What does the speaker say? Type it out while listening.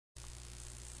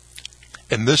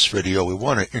In this video, we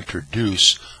want to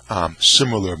introduce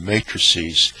similar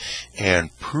matrices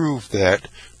and prove that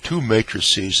two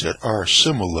matrices that are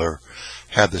similar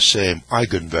have the same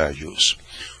eigenvalues.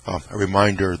 A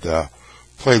reminder, the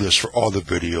playlist for all the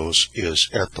videos is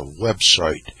at the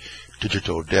website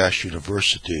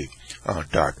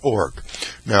digital-university.org.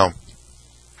 Now,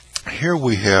 here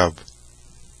we have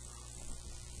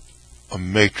a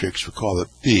matrix, we call it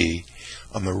B.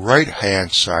 On the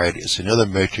right-hand side is another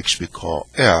matrix we call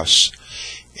S,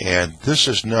 and this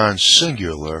is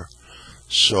non-singular,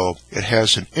 so it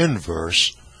has an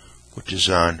inverse, which is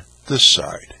on this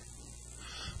side.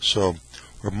 So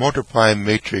we're multiplying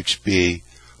matrix B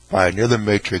by another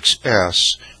matrix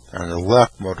S, and on the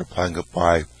left multiplying it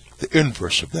by the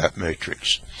inverse of that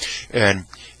matrix. And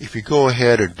if you go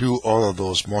ahead and do all of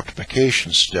those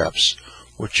multiplication steps,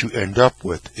 what you end up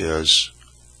with is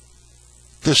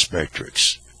this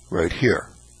matrix right here.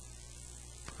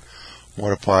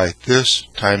 Multiply this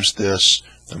times this,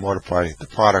 and multiply the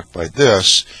product by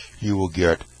this, you will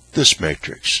get this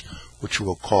matrix, which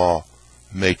we'll call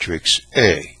matrix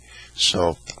A.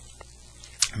 So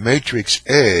matrix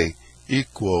A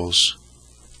equals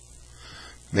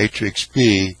matrix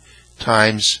B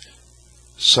times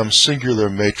some singular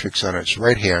matrix on its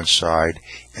right-hand side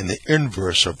and the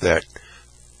inverse of that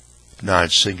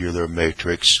non-singular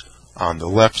matrix on the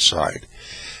left side.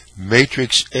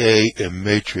 Matrix A and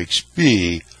matrix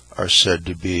B are said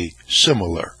to be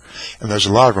similar. And there's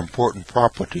a lot of important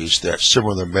properties that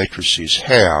similar matrices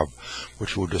have,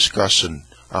 which we'll discuss in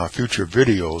future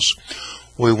videos.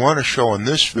 What we want to show in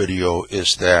this video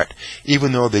is that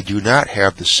even though they do not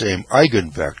have the same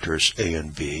eigenvectors A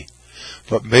and B,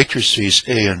 but matrices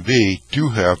A and B do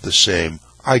have the same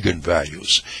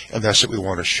eigenvalues, and that's what we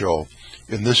want to show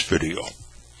in this video.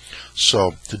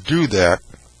 So to do that,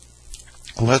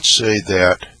 let's say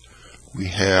that we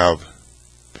have,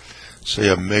 say,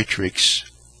 a matrix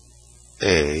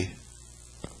A,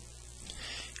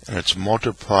 and it's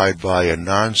multiplied by a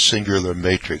non-singular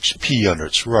matrix P on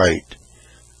its right,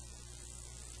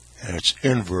 and its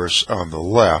inverse on the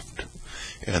left,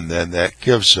 and then that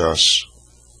gives us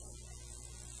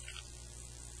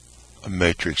a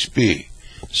matrix B.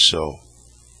 So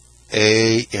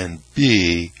A and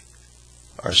B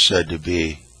are said to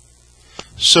be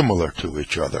similar to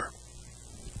each other.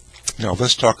 Now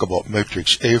let's talk about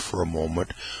matrix A for a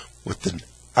moment with the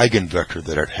eigenvector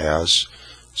that it has.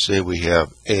 Say we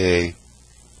have A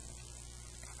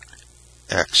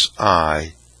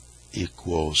xi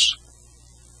equals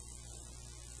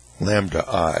lambda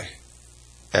I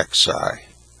xi.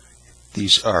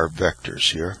 These are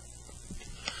vectors here.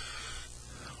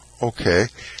 Okay,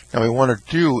 now what we want to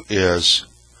do is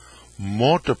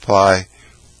multiply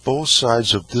both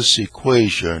sides of this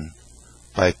equation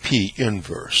by P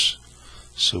inverse.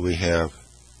 So we have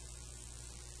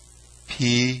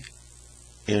P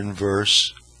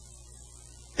inverse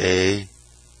A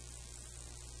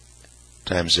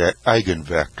times that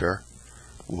eigenvector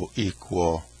will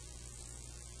equal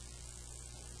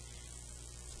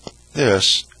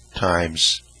this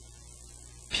times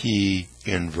P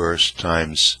inverse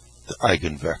times the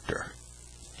eigenvector.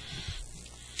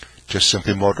 Just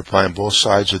simply multiplying both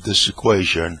sides of this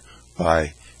equation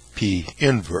by P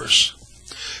inverse.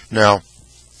 Now,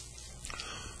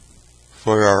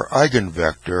 for our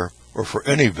eigenvector, or for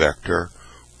any vector,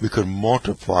 we could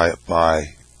multiply it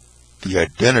by the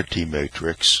identity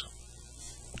matrix,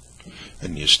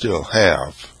 and you still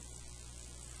have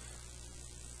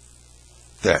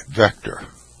that vector.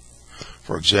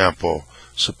 For example,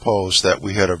 suppose that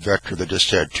we had a vector that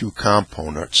just had two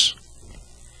components,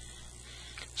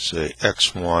 say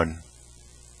x1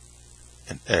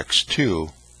 and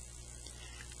x2.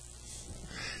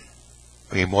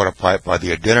 We multiply it by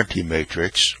the identity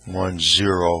matrix 1,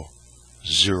 0,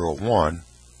 0, 1.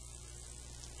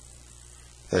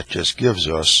 That just gives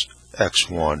us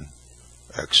x1,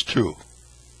 x2.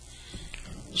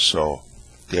 So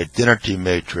the identity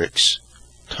matrix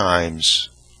times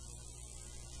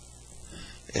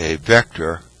a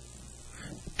vector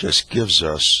just gives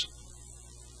us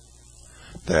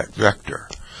that vector.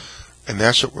 And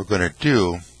that's what we're going to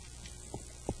do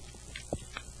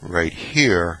right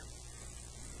here,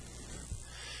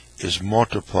 is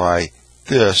multiply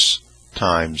this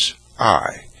times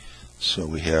I. So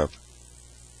we have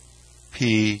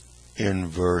P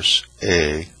inverse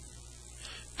A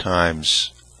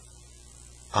times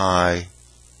I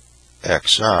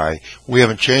xi. We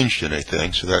haven't changed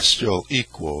anything, so that still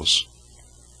equals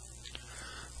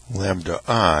lambda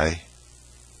I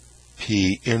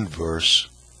P inverse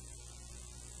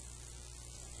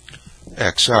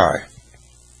xi.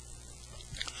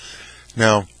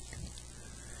 Now,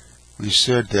 we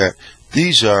said that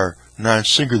these are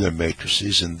non-singular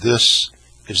matrices, and this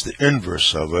is the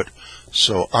inverse of it.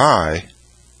 So I,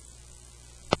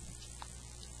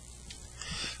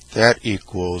 that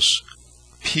equals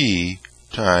P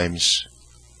times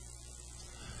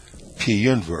P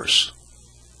inverse.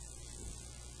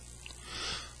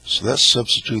 So let's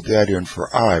substitute that in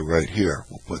for I right here.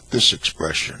 We'll put this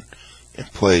expression in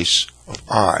place of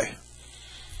I.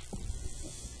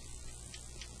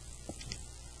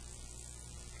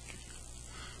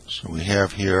 So we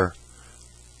have here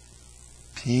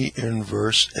P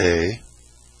inverse A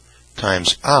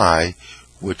times I,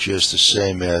 which is the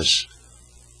same as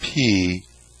P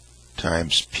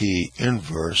times P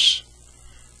inverse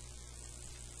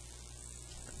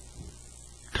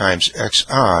times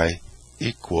xi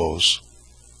equals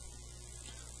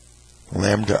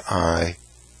lambda I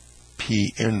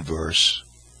P inverse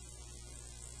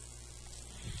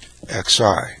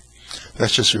xi.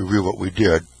 Let's just review what we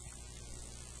did.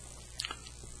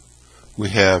 We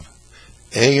have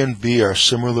A and B are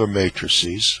similar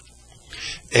matrices.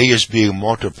 A is being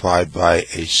multiplied by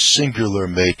a singular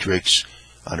matrix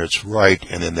on its right,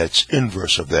 and then that's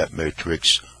inverse of that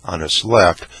matrix on its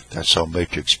left. That's how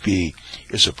matrix B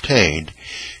is obtained.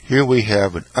 Here we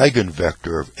have an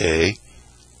eigenvector of A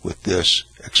with this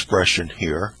expression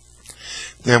here.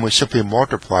 Then we simply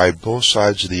multiply both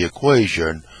sides of the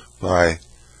equation by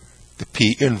the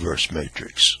P inverse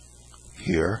matrix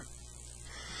here.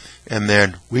 And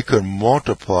then we can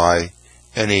multiply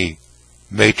any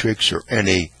matrix or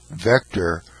any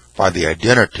vector by the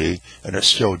identity, and it's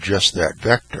still just that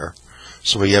vector.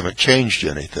 So we haven't changed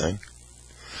anything.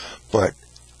 But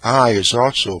I is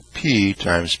also P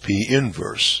times P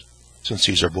inverse. Since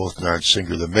these are both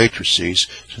non-singular matrices,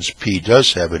 since P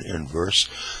does have an inverse,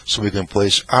 so we can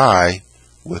place I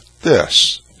with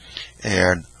this.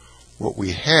 And what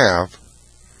we have,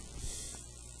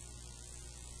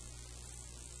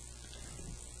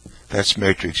 that's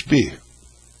matrix B.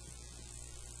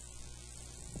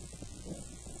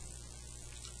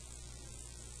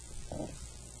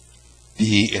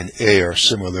 B and A are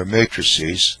similar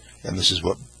matrices, and this is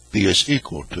what B is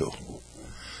equal to.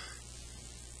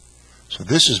 So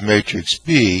this is matrix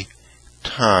B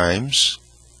times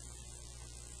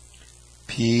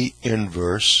P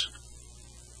inverse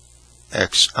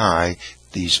xi.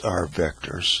 These are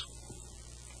vectors.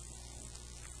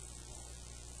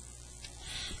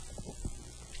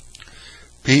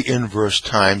 P inverse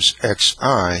times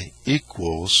xi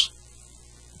equals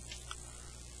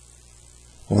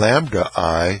lambda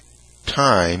I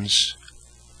times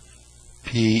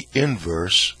P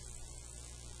inverse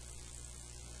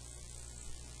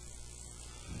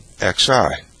xi.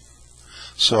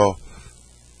 So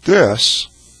this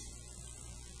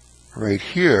right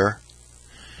here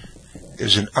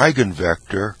is an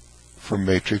eigenvector for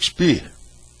matrix B.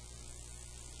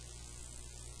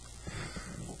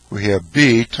 We have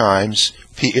B times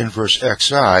P inverse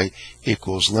xi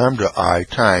equals lambda I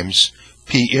times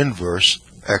P inverse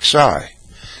xi.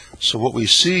 So what we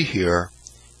see here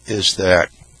is that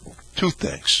two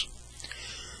things.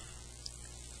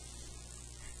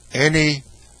 Any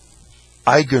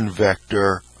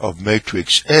eigenvector of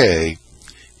matrix A,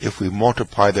 if we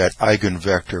multiply that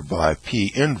eigenvector by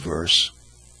P inverse,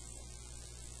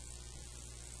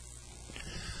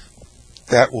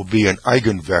 that will be an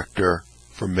eigenvector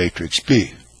for matrix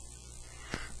B.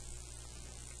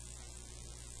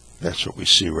 That's what we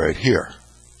see right here.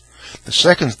 The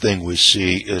second thing we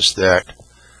see is that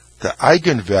the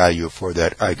eigenvalue for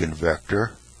that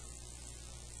eigenvector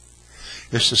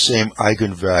is the same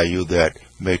eigenvalue that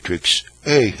matrix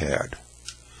A had.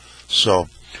 So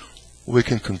what we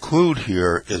can conclude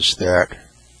here is that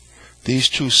these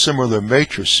two similar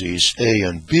matrices, A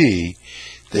and B,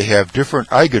 they have different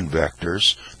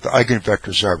eigenvectors. The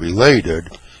eigenvectors are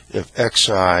related. If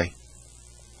xi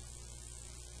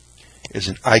is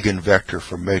an eigenvector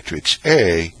for matrix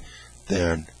A,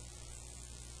 then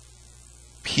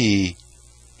P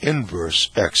inverse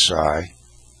xi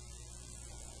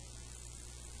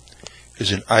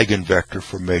is an eigenvector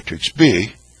for matrix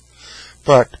B,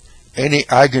 but any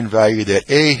eigenvalue that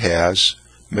A has,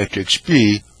 matrix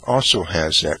B also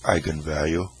has that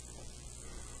eigenvalue,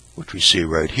 which we see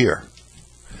right here.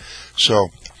 So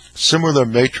similar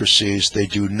matrices, they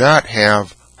do not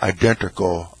have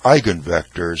identical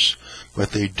eigenvectors,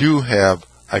 but they do have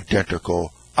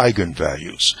identical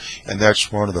eigenvalues, and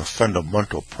that's one of the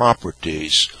fundamental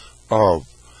properties of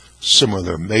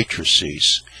similar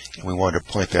matrices, and we want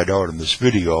to point that out in this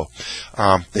video.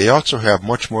 They also have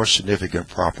much more significant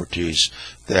properties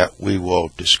that we will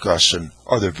discuss in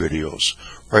other videos.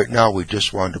 Right now we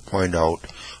just wanted to point out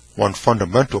one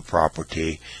fundamental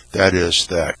property, that is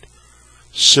that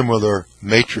similar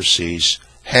matrices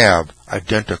have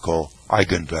identical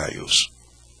eigenvalues.